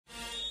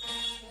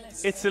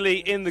Italy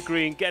in the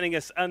green, getting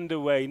us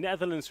underway.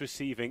 Netherlands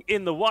receiving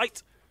in the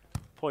white.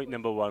 Point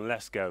number one,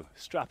 let's go.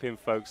 Strap in,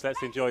 folks.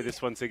 Let's enjoy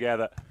this one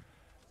together.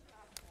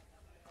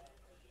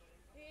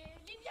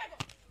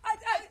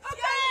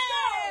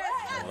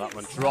 Well, that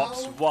one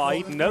drops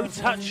wide. No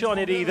touch on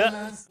it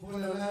either.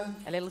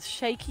 A little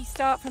shaky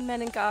start from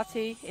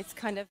Menegatti. It's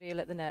kind of real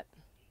at the net.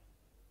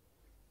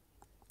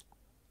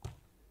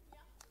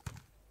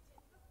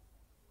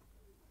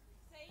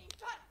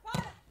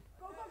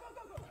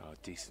 Oh,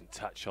 decent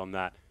touch on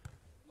that.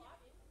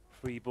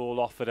 Free ball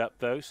offered up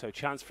though, so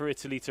chance for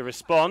Italy to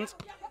respond.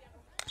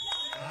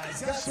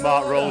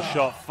 Smart roll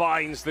shot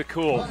finds the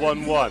court,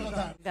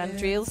 1-1. Then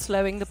Driel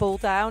slowing the ball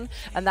down,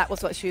 and that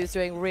was what she was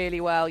doing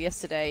really well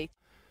yesterday.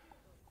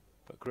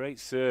 But great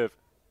serve.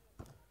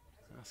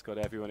 That's got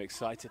everyone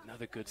excited.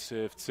 Another good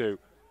serve too.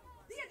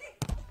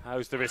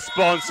 How's the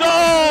response?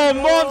 Oh,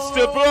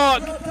 monster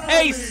block!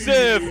 Ace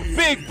serve,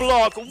 big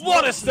block.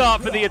 What a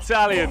start for the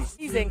Italians.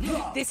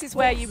 This is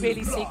where you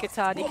really see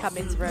Gottardi come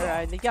into her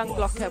own. The young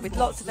blocker with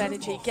lots of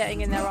energy, getting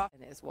in there,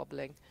 and it is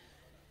wobbling.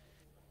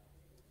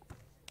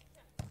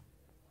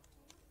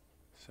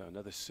 So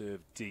another serve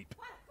deep.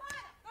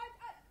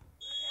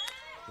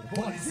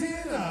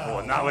 Oh,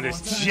 and that one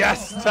has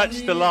just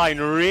touched the line,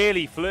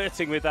 really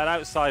flirting with that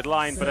outside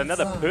line, but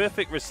another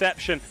perfect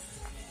reception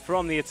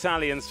from the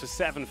Italians for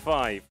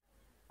 7-5.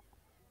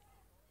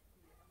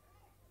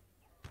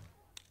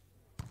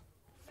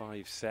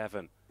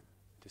 5-7,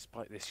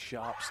 despite this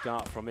sharp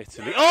start from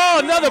Italy. Oh,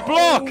 another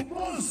block!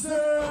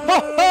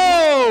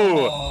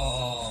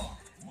 Ho-ho!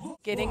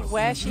 Getting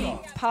where she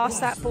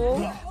passed that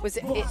ball was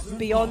it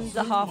beyond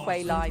the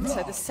halfway line,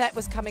 so the set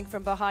was coming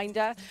from behind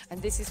her,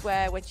 and this is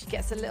where when she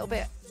gets a little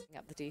bit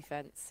up the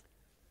defense.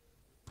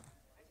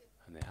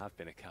 And there have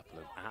been a couple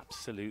of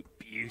absolute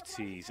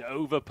beauties.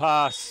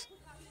 Overpass.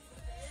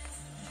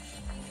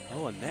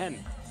 Oh, and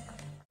then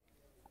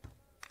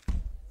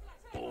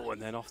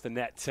off the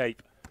net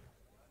tape.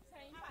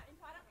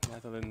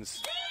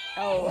 Netherlands.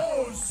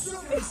 Oh.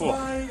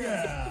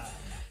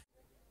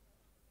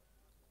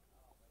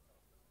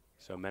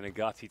 So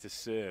Menegatti to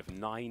serve,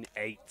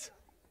 9-8.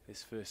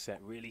 This first set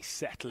really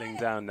settling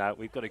down now.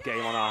 We've got a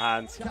game on our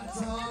hands.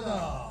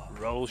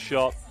 Roll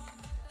shot,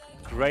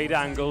 great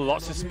angle,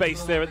 lots of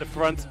space there at the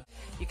front.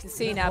 You can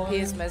see now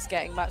Piersma's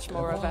getting much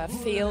more of a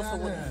feel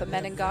for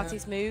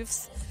Menengatti's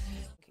moves.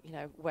 You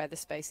know, where the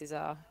spaces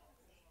are.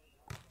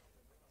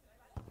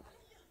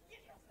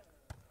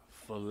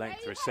 Full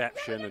length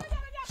reception and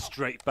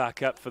straight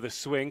back up for the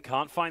swing.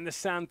 Can't find the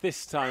sand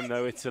this time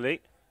though,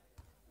 Italy.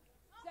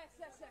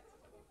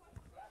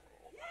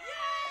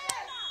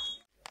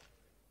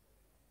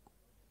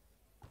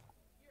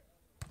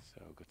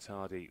 So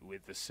Gottardi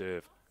with the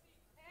serve.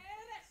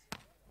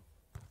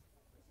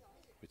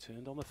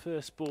 Returned on the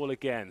first ball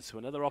again, so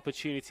another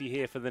opportunity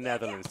here for the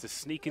Netherlands to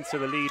sneak into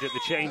the lead at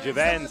the change of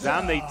ends,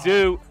 and they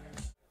do.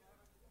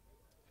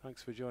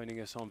 Thanks for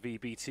joining us on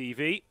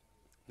VBTV.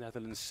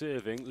 Netherlands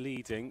serving,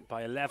 leading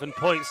by 11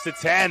 points to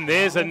 10.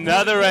 There's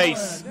another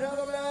ace.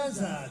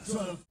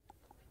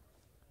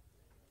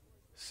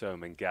 So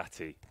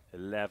Menegatti,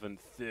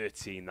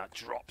 11-13, that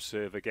drop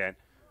serve again.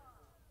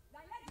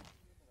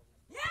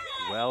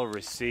 Well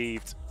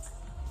received.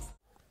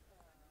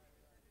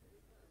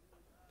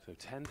 So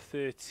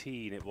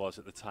 10-13 it was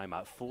at the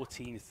timeout,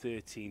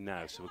 14-13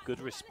 now, so a good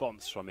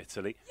response from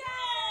Italy.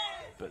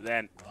 But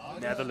then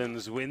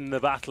Netherlands win the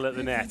battle at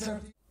the net.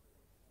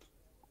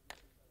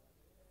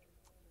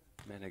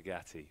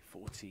 Menegatti,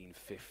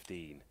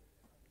 14-15.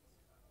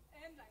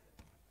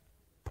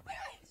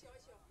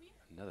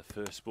 Another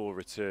first ball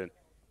return.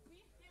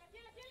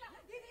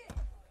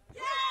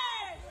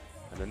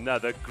 And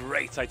another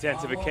great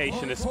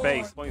identification of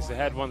space. Points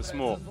ahead once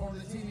more.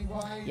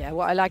 Yeah,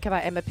 what I like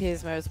about Emma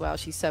Piersma as well,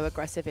 she's so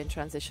aggressive in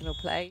transitional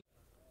play.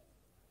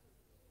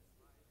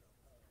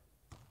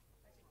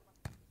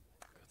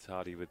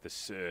 Gottardi with the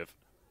serve.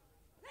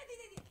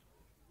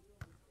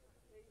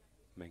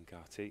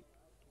 Menegatti.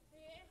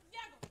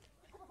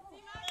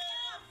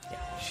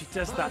 She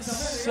does that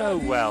so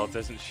well,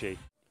 doesn't she?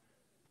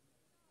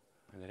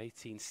 And at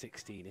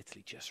 18-16,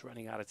 Italy just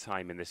running out of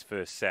time in this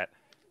first set.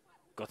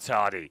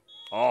 Gottardi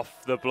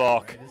off the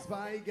block.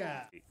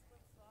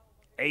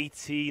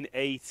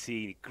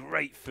 18-18,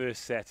 great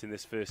first set in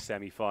this first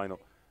semi-final.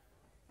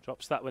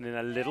 Drops that one in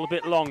a little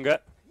bit longer.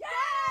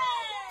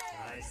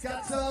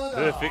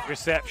 Perfect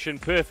reception,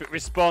 perfect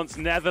response,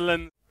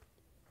 Netherlands.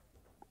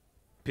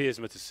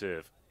 Piersma to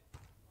serve.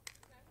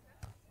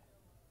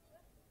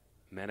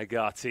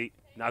 Menegatti,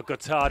 now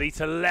Gottardi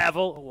to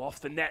level, off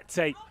the net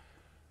tape.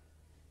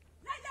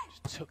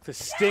 Just took the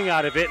sting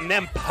out of it and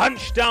then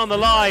punched down the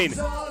line.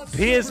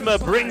 Piersma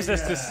brings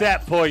us to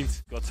set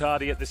point.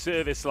 Gottardi at the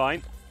service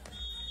line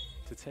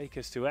to take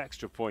us to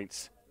extra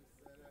points.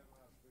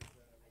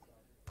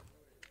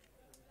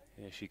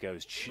 Here she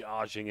goes,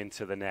 charging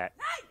into the net.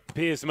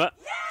 Piersma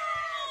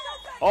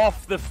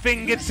off the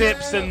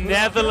fingertips, and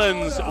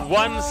Netherlands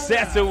one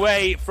set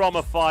away from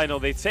a final.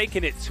 They've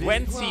taken it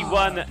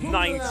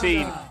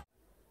 21-19.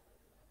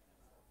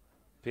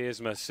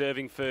 Piersma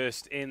serving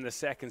first in the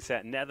second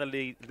set.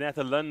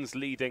 Netherlands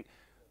leading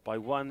by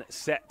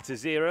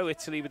 1-0.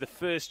 Italy with the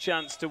first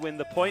chance to win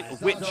the point,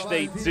 which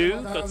they do.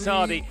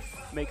 Gottardi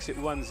makes it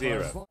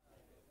 1-0.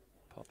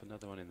 Pop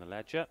another one in the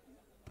ledger.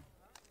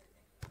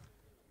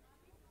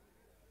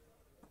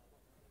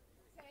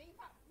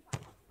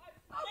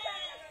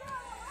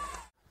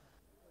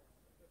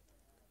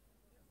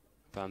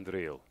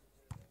 Driel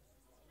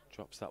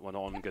drops that one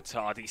on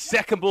Gottardi.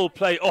 Second ball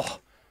play. Oh,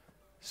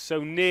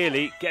 so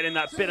nearly getting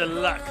that bit of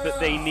luck that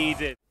they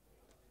needed.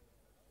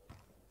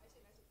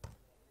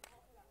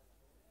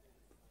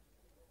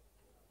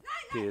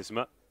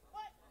 Piersma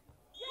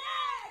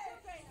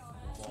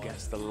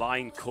gets the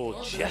line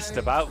called, just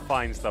about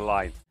finds the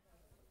line.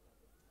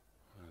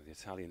 Oh, the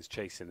Italians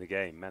chasing the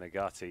game.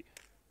 Menegatti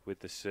with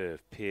the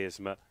serve.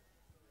 Piersma.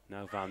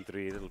 Now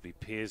Driel, it'll be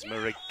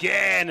Piersma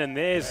again, and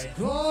there's...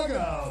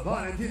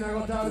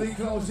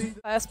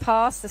 First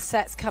pass, the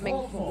set's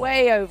coming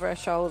way over her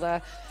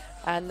shoulder,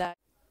 and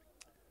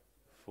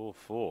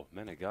 4-4,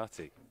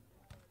 Menegatti.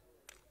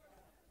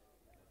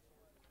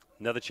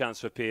 Another chance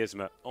for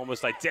Piersma,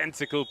 almost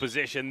identical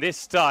position,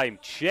 this time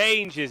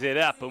changes it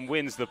up and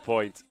wins the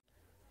point.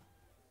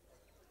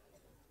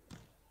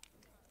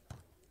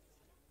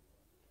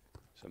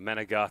 So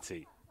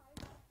Menegatti.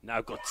 Now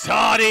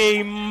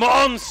Gottardi,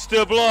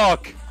 monster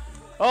block.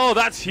 Oh,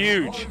 that's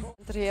huge.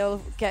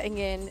 Driel getting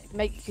in,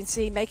 you can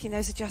see making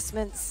those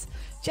adjustments.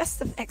 Just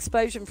the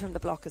explosion from the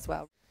block as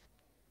well.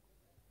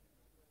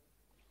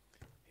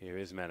 Here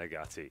is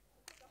Menegatti.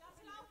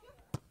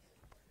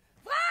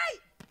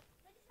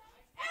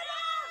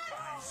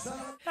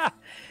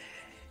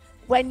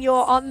 When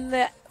you're on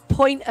the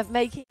point of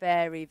making,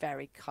 very,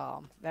 very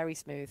calm, very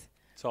smooth.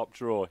 Top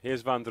draw.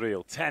 Here's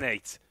Driel,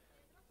 10-8.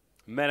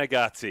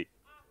 Menegatti.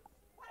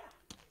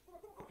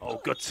 Oh,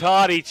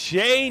 Gottardi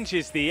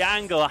changes the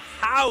angle.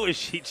 How has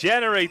she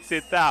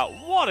generated that?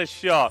 What a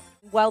shot.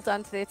 Well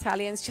done to the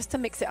Italians, just to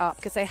mix it up,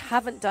 because they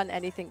haven't done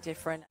anything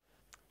different.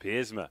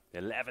 Piersma,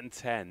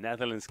 11-10.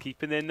 Netherlands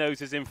keeping their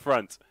noses in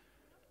front.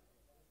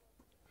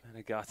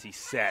 Menegatti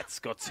sets.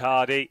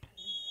 Gottardi.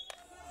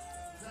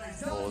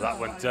 Oh, that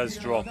one does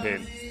drop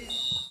in.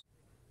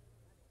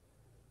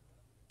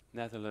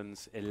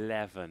 Netherlands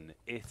 11,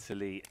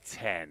 Italy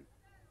 10.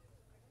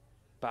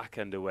 Back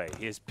underway.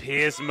 Here's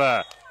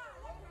Piersma.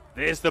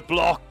 There's the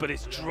block, but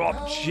it's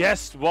dropped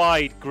just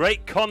wide.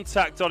 Great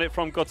contact on it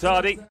from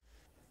Gottardi.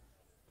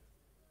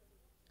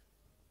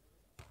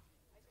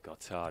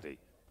 Gottardi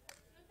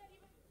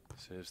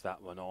serves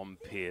that one on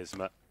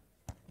Piersma,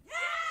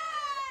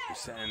 who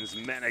sends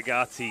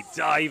Menegatti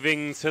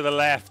diving to the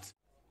left.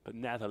 But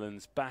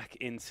Netherlands back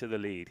into the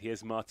lead.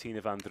 Here's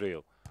Martina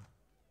Driel.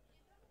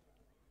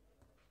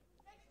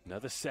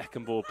 Another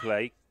second ball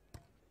play.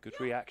 Good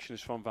reactions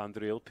from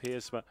Driel.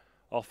 Piersma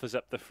offers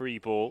up the free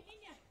ball.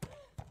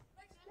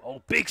 Oh,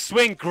 big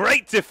swing,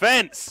 great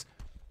defense.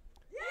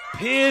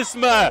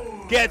 Piersma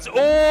gets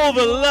all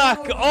the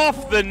luck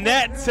off the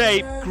net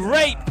tape.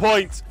 Great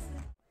point.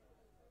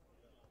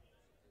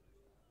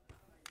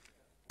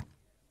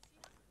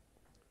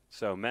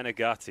 So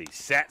Menegatti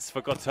sets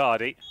for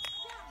Gottardi.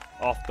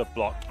 Off the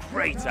block,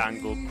 great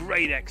angle,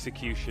 great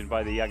execution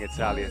by the young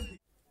Italian.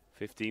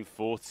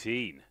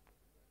 15-14.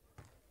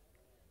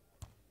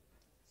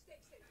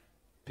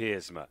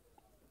 Piersma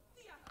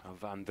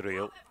and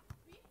Driel.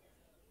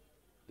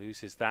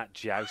 Loses that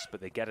joust, but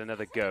they get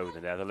another go,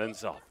 the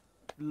Netherlands. Oh,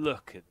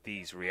 look at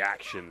these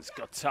reactions.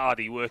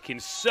 Gottardi working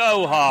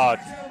so hard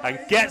and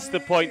gets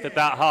the point that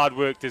hard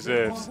work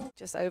deserves.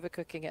 Just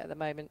overcooking it at the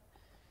moment.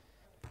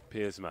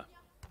 Piersma.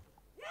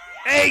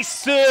 Ace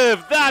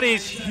serve! That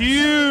is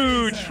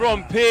huge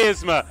from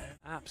Piersma.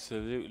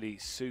 Absolutely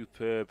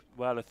superb.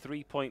 Well, a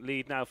 3-point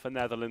lead now for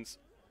Netherlands.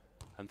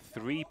 And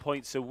 3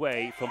 points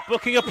away from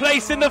booking a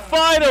place in the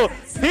final.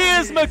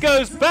 Piersma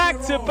goes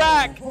back to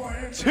back.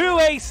 2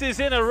 aces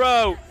in a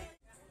row.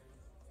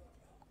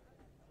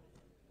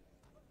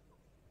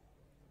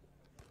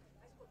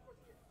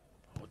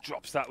 Oh,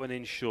 drops that one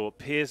in short.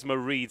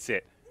 Piersma reads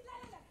it.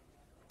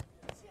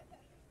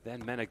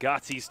 Then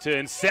Menegatti's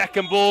turn.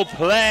 Second ball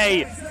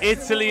play.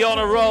 Italy on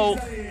a roll.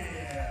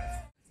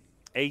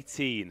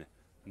 18-19.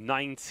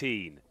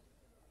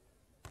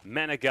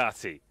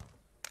 Menegatti.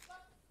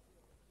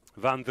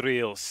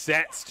 Driel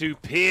sets to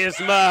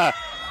Piersma,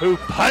 who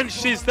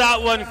punches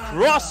that one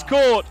cross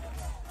court.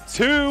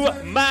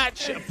 2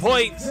 match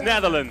points,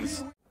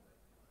 Netherlands.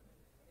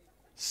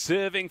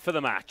 Serving for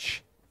the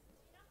match.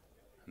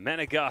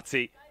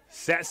 Menegatti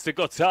sets to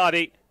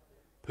Gottardi,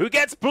 who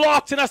gets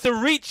blocked and has to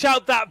reach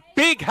out that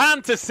big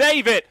hand to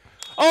save it.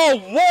 Oh,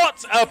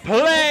 what a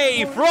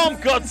play from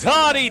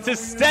Gottardi to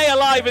stay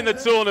alive in the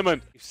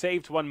tournament.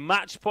 Saved 1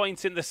 match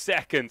point in the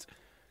second.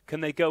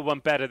 Can they go one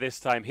better this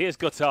time? Here's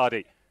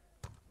Gottardi.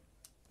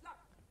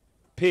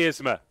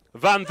 Piersma,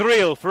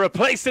 Driel for a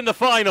place in the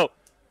final.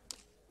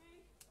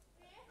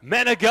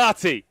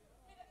 Menegatti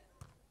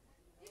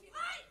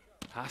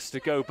has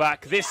to go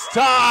back this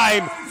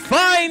time,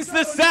 finds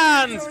the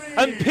sand,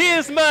 and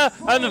Piersma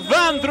and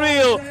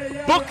Driel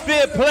book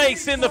their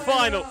place in the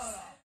final.